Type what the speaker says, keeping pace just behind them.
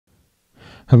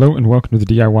Hello and welcome to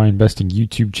the DIY Investing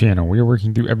YouTube channel. We are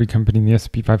working through every company in the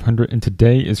S&P 500, and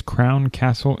today is Crown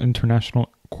Castle International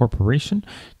Corporation,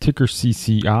 ticker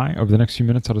CCI. Over the next few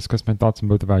minutes, I'll discuss my thoughts on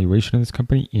both the valuation of this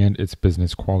company and its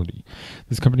business quality.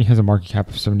 This company has a market cap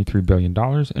of $73 billion,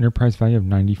 enterprise value of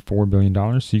 $94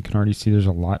 billion, so you can already see there's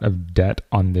a lot of debt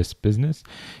on this business,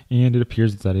 and it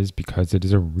appears that is because it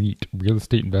is a REIT, real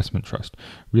estate investment trust.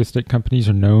 Real estate companies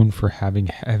are known for having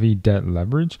heavy debt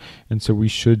leverage, and so we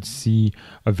should see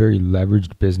a very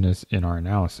leveraged business in our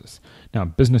analysis. Now,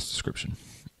 business description.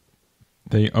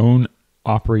 They own,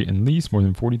 operate, and lease more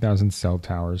than 40,000 cell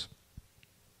towers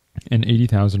and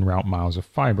 80,000 route miles of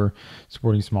fiber,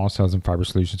 supporting small cells and fiber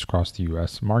solutions across the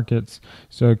U.S. markets.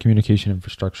 So communication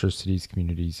infrastructure, cities,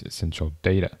 communities, essential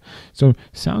data. So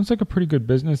sounds like a pretty good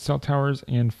business. Cell towers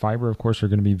and fiber, of course, are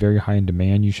going to be very high in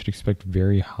demand. You should expect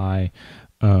very high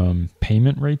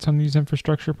payment rates on these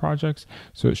infrastructure projects.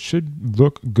 So it should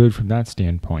look good from that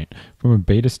standpoint. From a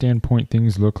beta standpoint,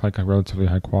 things look like a relatively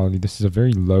high quality. This is a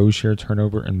very low share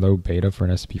turnover and low beta for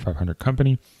an S&P 500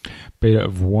 company. Beta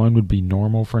of 1 would be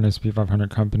normal for an S&P 500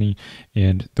 company,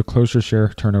 and the closer share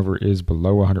turnover is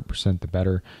below 100%, the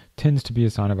better. Tends to be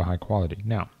a sign of a high quality.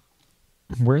 Now,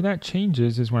 where that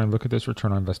changes is when I look at this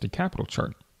return on invested capital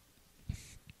chart.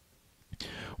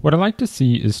 What I like to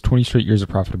see is 20 straight years of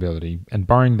profitability, and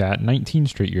barring that, 19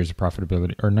 straight years of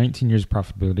profitability, or 19 years of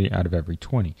profitability out of every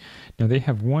 20. Now they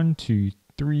have 1, 2,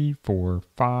 3, 4,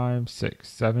 5, 6,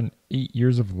 7, 8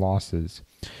 years of losses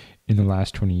in the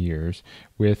last 20 years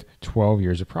with 12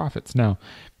 years of profits. Now,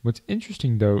 what's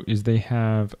interesting though is they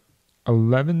have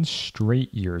 11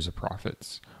 straight years of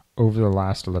profits over the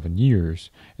last 11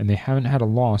 years, and they haven't had a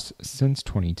loss since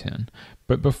 2010.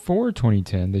 But before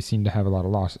 2010, they seem to have a lot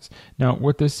of losses. Now,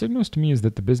 what this signals to me is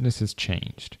that the business has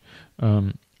changed.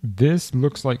 This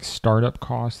looks like startup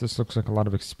costs. This looks like a lot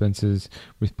of expenses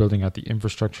with building out the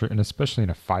infrastructure, and especially in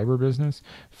a fiber business.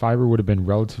 Fiber would have been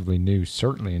relatively new,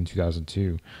 certainly in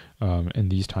 2002, in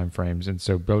these time frames. And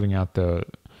so building out the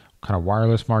kind of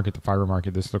wireless market, the fiber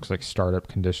market, this looks like startup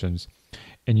conditions.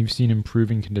 And you've seen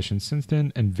improving conditions since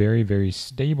then and very, very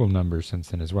stable numbers since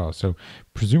then as well. So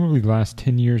presumably the last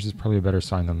 10 years is probably a better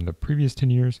sign than the previous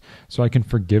 10 years. So I can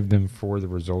forgive them for the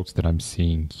results that I'm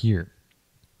seeing here.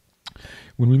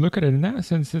 When we look at it in that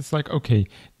sense, it's like, okay,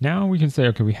 now we can say,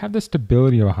 okay, we have the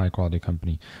stability of a high quality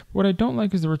company. But what I don't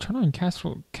like is the return on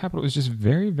capital is just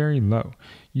very, very low.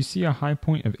 You see a high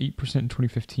point of 8% in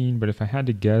 2015, but if I had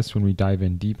to guess when we dive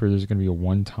in deeper, there's going to be a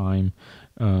one-time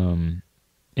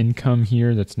income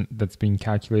here that's being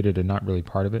calculated and not really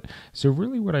part of it. So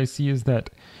really what I see is that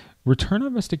return on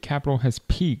invested capital has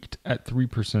peaked at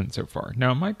 3% so far.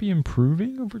 Now, it might be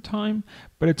improving over time,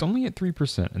 but it's only at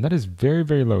 3%, and that is very,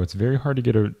 very low. It's very hard to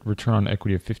get a return on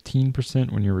equity of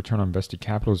 15% when your return on invested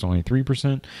capital is only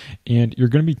 3%, and you're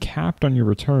going to be capped on your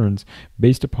returns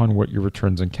based upon what your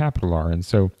returns on capital are. And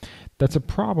so that's a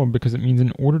problem because it means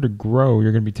in order to grow,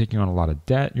 you're going to be taking on a lot of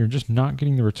debt. You're just not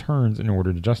getting the returns in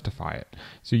order to justify it.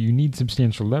 So you need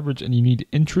substantial leverage, and you need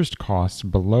interest costs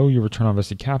below your return on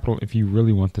invested capital if you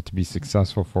really want that to be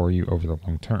successful for you over the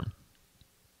long term.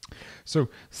 So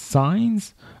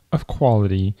signs of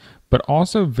quality, but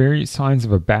also very signs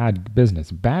of a bad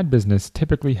business. Bad business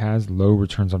typically has low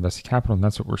returns on invested capital, and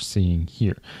that's what we're seeing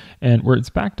here. And where it's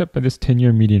backed up by this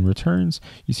 10-year median returns,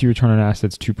 you see return on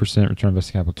assets 2%, return on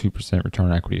invested capital 2%, return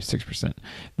on equity is 6%.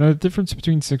 Now the difference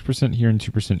between 6% here and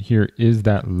 2% here is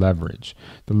that leverage.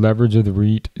 The leverage of the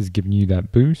REIT is giving you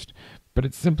that boost, but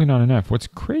it's simply not enough. What's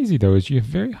crazy though is you have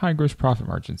very high gross profit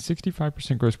margins,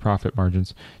 65% gross profit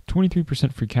margins,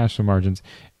 23% free cash flow margins,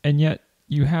 and yet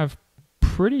you have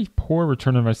pretty poor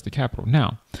return on invested capital.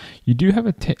 Now, you do have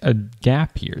a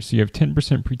gap here. So you have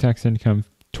 10% pre-tax income,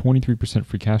 23%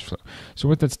 free cash flow. So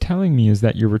what that's telling me is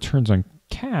that your returns on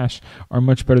cash are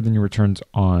much better than your returns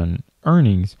on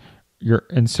earnings.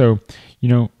 And so,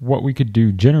 what we could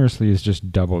do generously is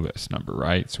just double this number,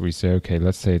 right? So we say, okay,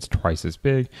 let's say it's twice as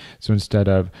big. So instead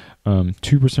of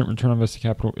 2% return on invested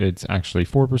capital, it's actually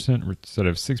 4%. Instead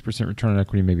of 6% return on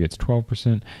equity, maybe it's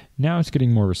 12%. Now it's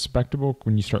getting more respectable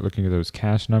when you start looking at those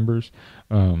cash numbers.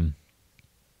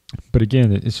 But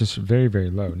again, it's just very, very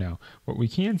low. Now, what we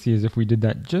can see is if we did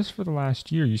that just for the last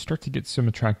year, you start to get some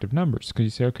attractive numbers because you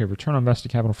say, okay, return on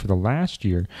invested capital for the last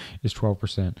year is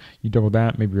 12%. You double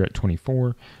that, maybe you're at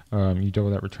 24. You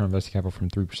double that return on invested capital from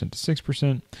 3% to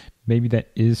 6%. Maybe that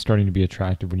is starting to be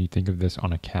attractive when you think of this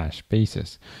on a cash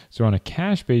basis. So on a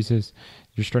cash basis,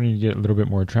 you're starting to get a little bit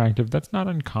more attractive. That's not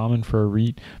uncommon for a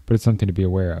REIT, but it's something to be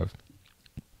aware of.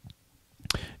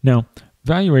 Now,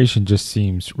 Valuation just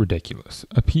seems ridiculous.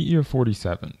 A PE of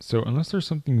 47. So unless there's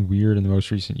something weird in the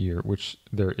most recent year, which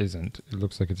there isn't, it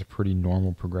looks like it's a pretty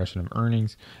normal progression of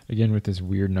earnings. Again, with this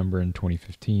weird number in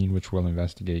 2015, which we'll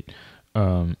investigate.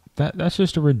 That's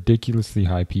just a ridiculously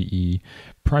high PE.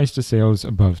 Price to sales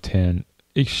above 10.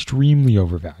 Extremely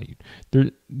overvalued.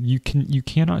 You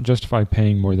cannot justify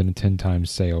paying more than a 10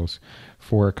 times sales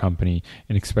for a company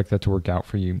and expect that to work out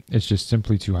for you. It's just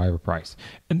simply too high of a price.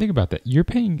 And think about that. You're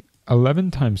paying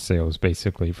 11 times sales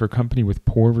basically for a company with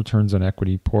poor returns on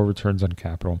equity, poor returns on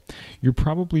capital. You're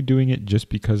probably doing it just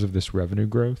because of this revenue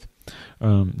growth.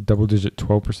 Double digit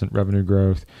 12% revenue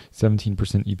growth, 17%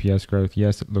 EPS growth.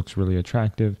 Yes, it looks really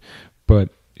attractive, but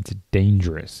it's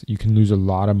dangerous. You can lose a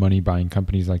lot of money buying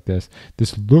companies like this.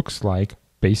 This looks like,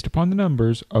 based upon the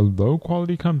numbers, a low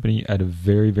quality company at a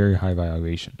very, very high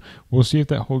valuation. We'll see if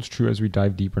that holds true as we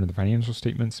dive deeper into the financial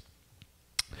statements.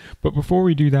 But before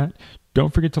we do that,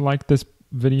 don't forget to like this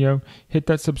video, hit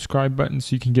that subscribe button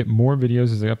so you can get more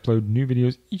videos as I upload new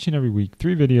videos each and every week.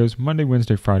 3 videos, Monday,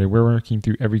 Wednesday, Friday. We're working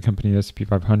through every company in the S&P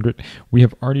 500. We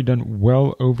have already done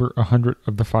well over 100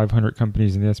 of the 500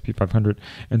 companies in the S&P 500,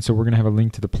 and so we're going to have a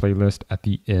link to the playlist at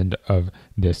the end of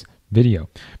this video.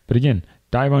 But again,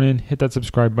 dive on in, hit that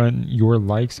subscribe button. Your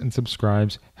likes and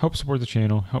subscribes help support the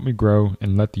channel, help me grow,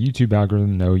 and let the YouTube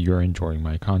algorithm know you're enjoying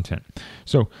my content.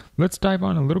 So let's dive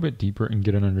on a little bit deeper and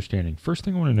get an understanding. First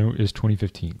thing I want to know is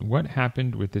 2015. What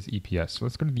happened with this EPS? So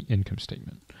let's go to the income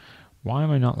statement. Why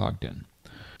am I not logged in?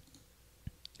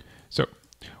 So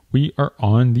we are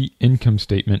on the income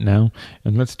statement now,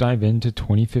 and let's dive into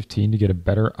 2015 to get a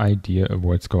better idea of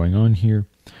what's going on here.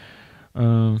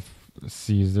 Let's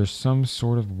see, is there some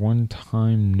sort of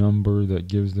one-time number that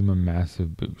gives them a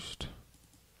massive boost?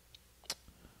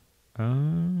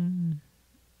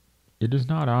 It is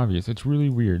not obvious. It's really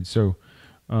weird. So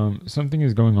something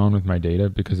is going on with my data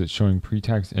because it's showing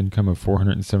pre-tax income of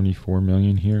 $474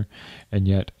 million here, and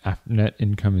yet net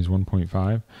income is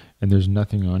 1.5, and there's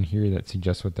nothing on here that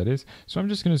suggests what that is. So I'm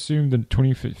just going to assume the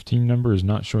 2015 number is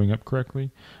not showing up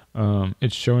correctly.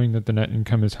 It's showing that the net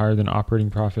income is higher than operating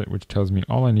profit, which tells me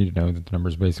all I need to know that the number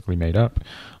is basically made up.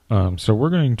 So we're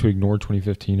going to ignore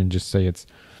 2015 and just say it's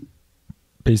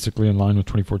basically in line with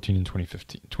 2014 and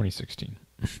 2016.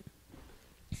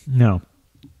 Now,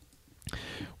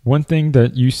 one thing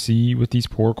that you see with these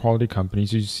poor quality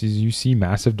companies is you see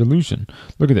massive dilution.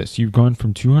 Look at this. You've gone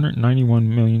from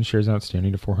 291 million shares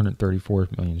outstanding to 434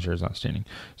 million shares outstanding.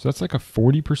 So that's like a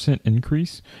 40%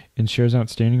 increase in shares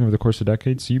outstanding over the course of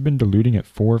decades. So you've been diluting at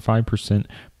 4 or 5%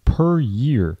 per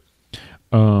year,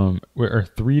 or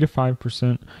 3 to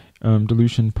 5%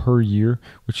 dilution per year,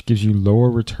 which gives you lower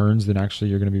returns than actually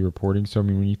you're going to be reporting. So, I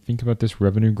mean, when you think about this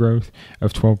revenue growth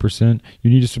of 12%,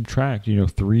 you need to subtract,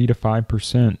 3 to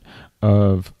 5%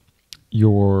 of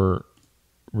your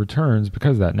returns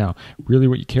because of that. Now, really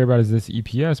what you care about is this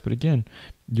EPS, but again,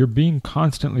 you're being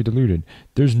constantly diluted.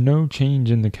 There's no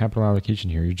change in the capital allocation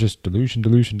here. You're just dilution.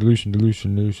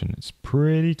 It's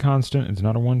pretty constant. It's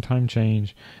not a one-time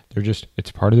change.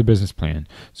 It's part of the business plan.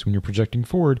 So when you're projecting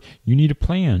forward, you need a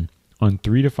plan on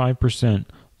 3 to 5%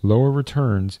 lower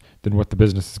returns than what the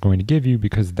business is going to give you,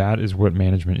 because that is what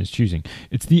management is choosing.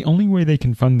 It's the only way they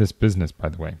can fund this business, by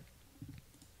the way.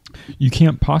 You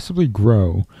can't possibly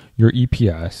grow your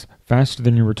EPS faster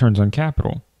than your returns on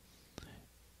capital,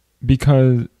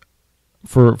 because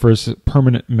for a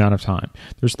permanent amount of time.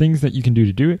 There's things that you can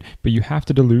do it, but you have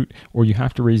to dilute or you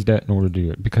have to raise debt in order to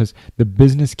do it, because the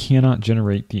business cannot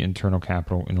generate the internal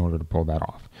capital in order to pull that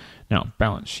off. Now,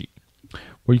 balance sheet.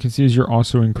 What you can see is you're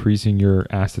also increasing your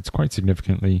assets quite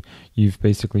significantly. You've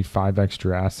basically 5x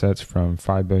your assets from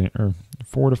 5 billion, or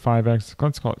 4 to 5x.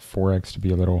 Let's call it 4x to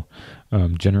be a little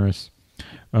generous.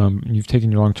 You've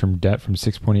taken your long-term debt from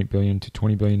 6.8 billion to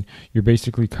 20 billion. You're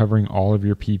basically covering all of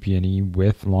your PP&E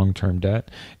with long-term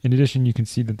debt. In addition, you can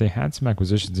see that they had some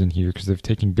acquisitions in here because they've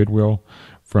taken goodwill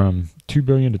from 2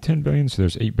 billion to 10 billion. So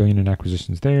there's 8 billion in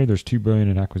acquisitions there. There's 2 billion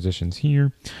in acquisitions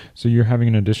here. So you're having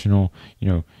an additional,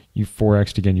 you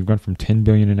 4x'd again. You've gone from 10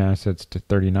 billion in assets to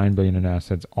 39 billion in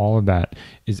assets. All of that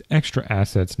is extra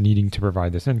assets needing to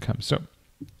provide this income. So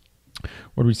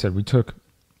what we said, I'm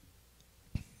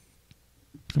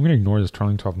going to ignore this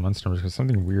trailing 12 months numbers because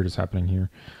something weird is happening here.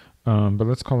 But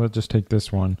let's take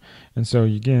this one. And so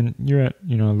again, you're at,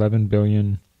 11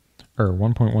 billion or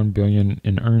 1.1 billion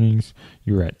in earnings.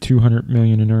 You're at 200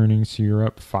 million in earnings. So you're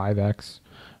up 5x.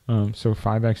 So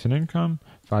 5x in income,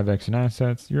 5x in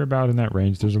assets, you're about in that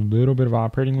range. There's a little bit of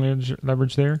operating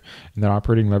leverage there, and that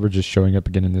operating leverage is showing up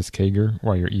again in this CAGR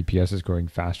while your EPS is growing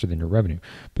faster than your revenue.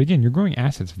 But again, you're growing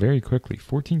assets very quickly.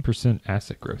 14%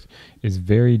 asset growth is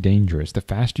very dangerous. The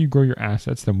faster you grow your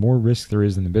assets, the more risk there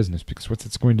is in the business, because what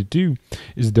it's going to do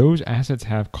is those assets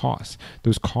have costs.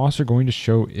 Those costs are going to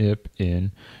show up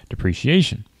in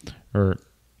depreciation,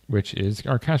 which is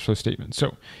our cash flow statement.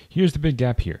 So here's the big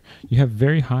gap here. You have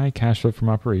very high cash flow from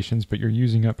operations, but you're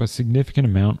using up a significant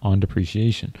amount on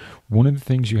depreciation. One of the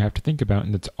things you have to think about,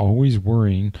 and that's always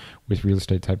worrying with real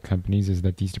estate type companies, is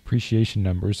that these depreciation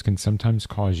numbers can sometimes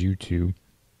cause you to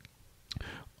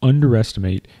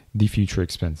underestimate the future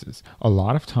expenses. A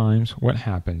lot of times what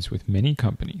happens with many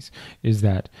companies is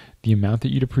that the amount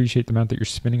that you depreciate, the amount that you're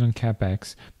spending on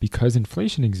CapEx, because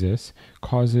inflation exists,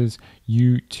 causes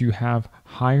you to have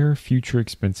higher future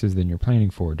expenses than you're planning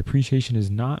for. Depreciation is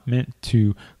not meant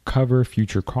to cover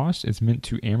future costs. It's meant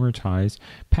to amortize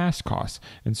past costs.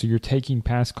 And so you're taking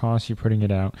past costs, you're putting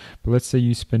it out. But let's say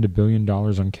you spend $1 billion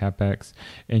on CapEx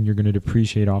and you're going to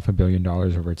depreciate off $1 billion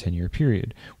over a 10-year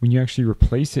period. When you actually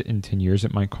replace it in 10 years,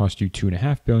 it might cost you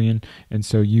 $2.5 billion. And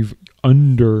so you've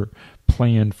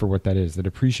planned for what that is. The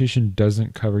depreciation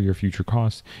doesn't cover your future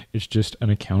costs. It's just an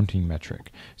accounting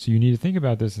metric. So you need to think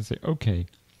about this and say, okay,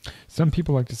 some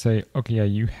people like to say, okay, yeah,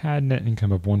 you had net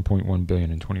income of $1.1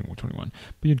 billion in 2021,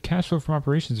 but you had cash flow from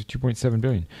operations of $2.7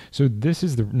 billion. So this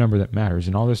is the number that matters,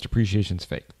 and all this depreciation is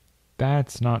fake.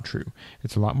 That's not true.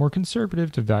 It's a lot more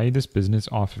conservative to value this business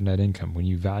off of net income. When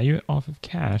you value it off of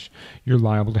cash, you're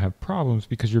liable to have problems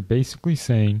because you're basically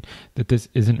saying that this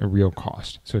isn't a real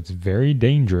cost. So it's very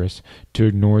dangerous to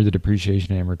ignore the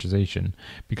depreciation and amortization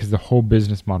because the whole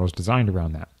business model is designed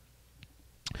around that.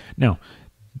 Now,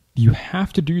 you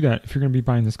have to do that if you're going to be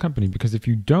buying this company, because if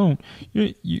you don't,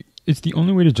 it's the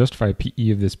only way to justify a PE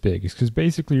of this big, is because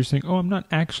basically you're saying, oh, I'm not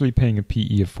actually paying a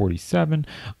PE of 47.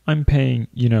 I'm paying,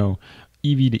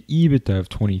 EV to EBITDA of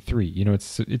 23.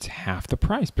 It's half the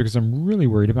price because I'm really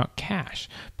worried about cash.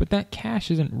 But that cash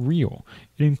isn't real.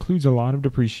 It includes a lot of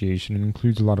depreciation. It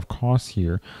includes a lot of costs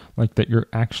here, like that you're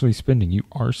actually spending. You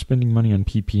are spending money on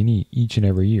PP&E each and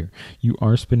every year. You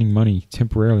are spending money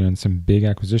temporarily on some big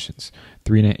acquisitions,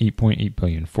 8.8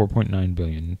 billion, 4.9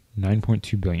 billion,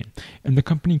 9.2 billion. And the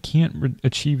company can't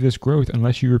achieve this growth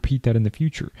unless you repeat that in the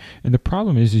future. And the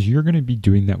problem is you're going to be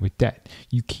doing that with debt.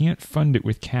 You can't fund it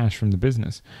with cash from the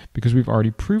business because we've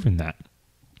already proven that.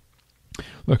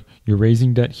 Look, you're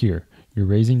raising debt here. You're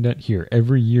raising debt here.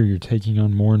 Every year you're taking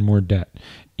on more and more debt.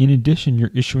 In addition,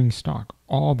 you're issuing stock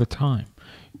all the time.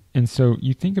 And so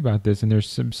you think about this, and they're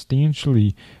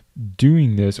substantially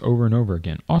doing this over and over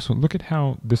again. Also, look at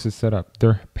how this is set up.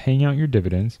 They're paying out your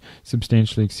dividends,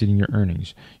 substantially exceeding your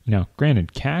earnings. Now,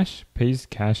 granted, cash pays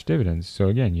cash dividends. So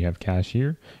again, you have cash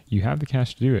here, you have the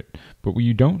cash to do it. But what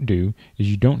you don't do is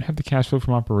you don't have the cash flow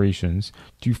from operations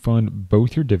to fund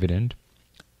both your dividend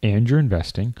and your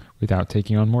investing without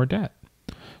taking on more debt.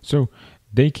 So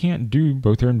they can't do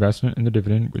both their investment and the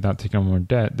dividend without taking on more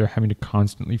debt. They're having to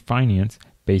constantly finance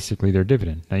basically their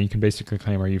dividend. Now you can basically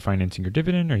claim, are you financing your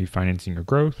dividend? Are you financing your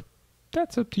growth?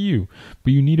 That's up to you.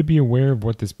 But you need to be aware of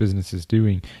what this business is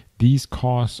doing. These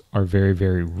costs are very,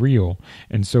 very real.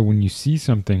 And so when you see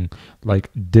something like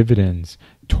dividends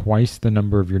twice the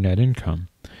number of your net income,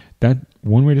 that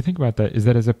one way to think about that is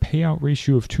that as a payout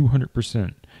ratio of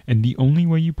 200%. And the only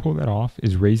way you pull that off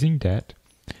is raising debt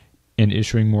and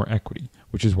issuing more equity,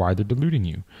 which is why they're diluting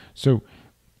you. So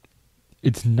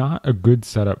it's not a good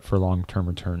setup for long-term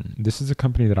return. This is a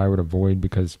company that I would avoid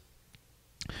because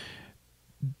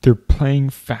they're playing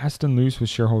fast and loose with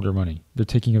shareholder money. They're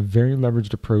taking a very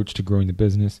leveraged approach to growing the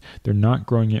business. They're not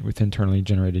growing it with internally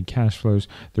generated cash flows.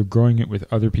 They're growing it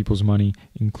with other people's money,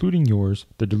 including yours.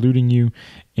 They're diluting you,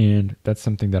 and that's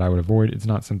something that I would avoid. It's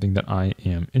not something that I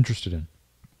am interested in.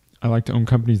 I like to own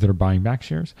companies that are buying back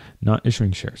shares, not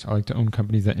issuing shares. I like to own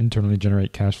companies that internally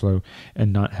generate cash flow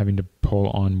and not having to pull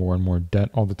on more and more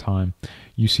debt all the time.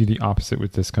 You see the opposite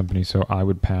with this company, so I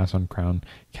would pass on Crown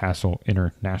Castle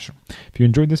International. If you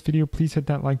enjoyed this video, please hit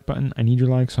that like button. I need your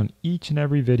likes on each and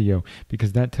every video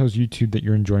because that tells YouTube that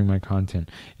you're enjoying my content.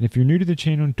 And if you're new to the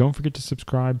channel, don't forget to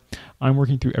subscribe. I'm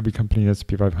working through every company in the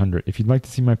S&P 500. If you'd like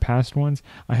to see my past ones,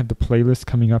 I have the playlist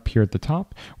coming up here at the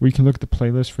top where you can look at the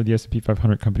playlist for the S&P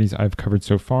 500 companies I've covered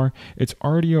so far. It's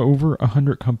already over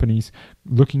 100 companies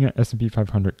looking at S&P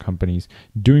 500 companies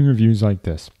doing reviews like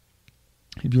this.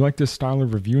 If you like this style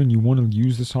of review and you want to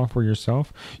use the software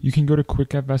yourself, you can go to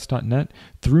quickfs.net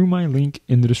through my link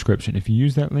in the description. If you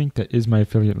use that link, that is my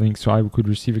affiliate link, so I could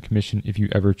receive a commission if you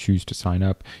ever choose to sign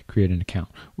up, create an account,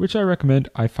 which I recommend.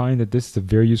 I find that this is a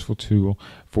very useful tool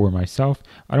for myself.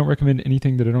 I don't recommend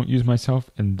anything that I don't use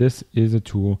myself, and this is a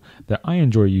tool that I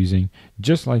enjoy using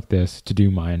just like this to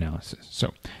do my analysis.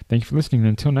 So thank you for listening, and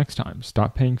until next time,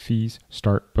 stop paying fees,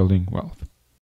 start building wealth.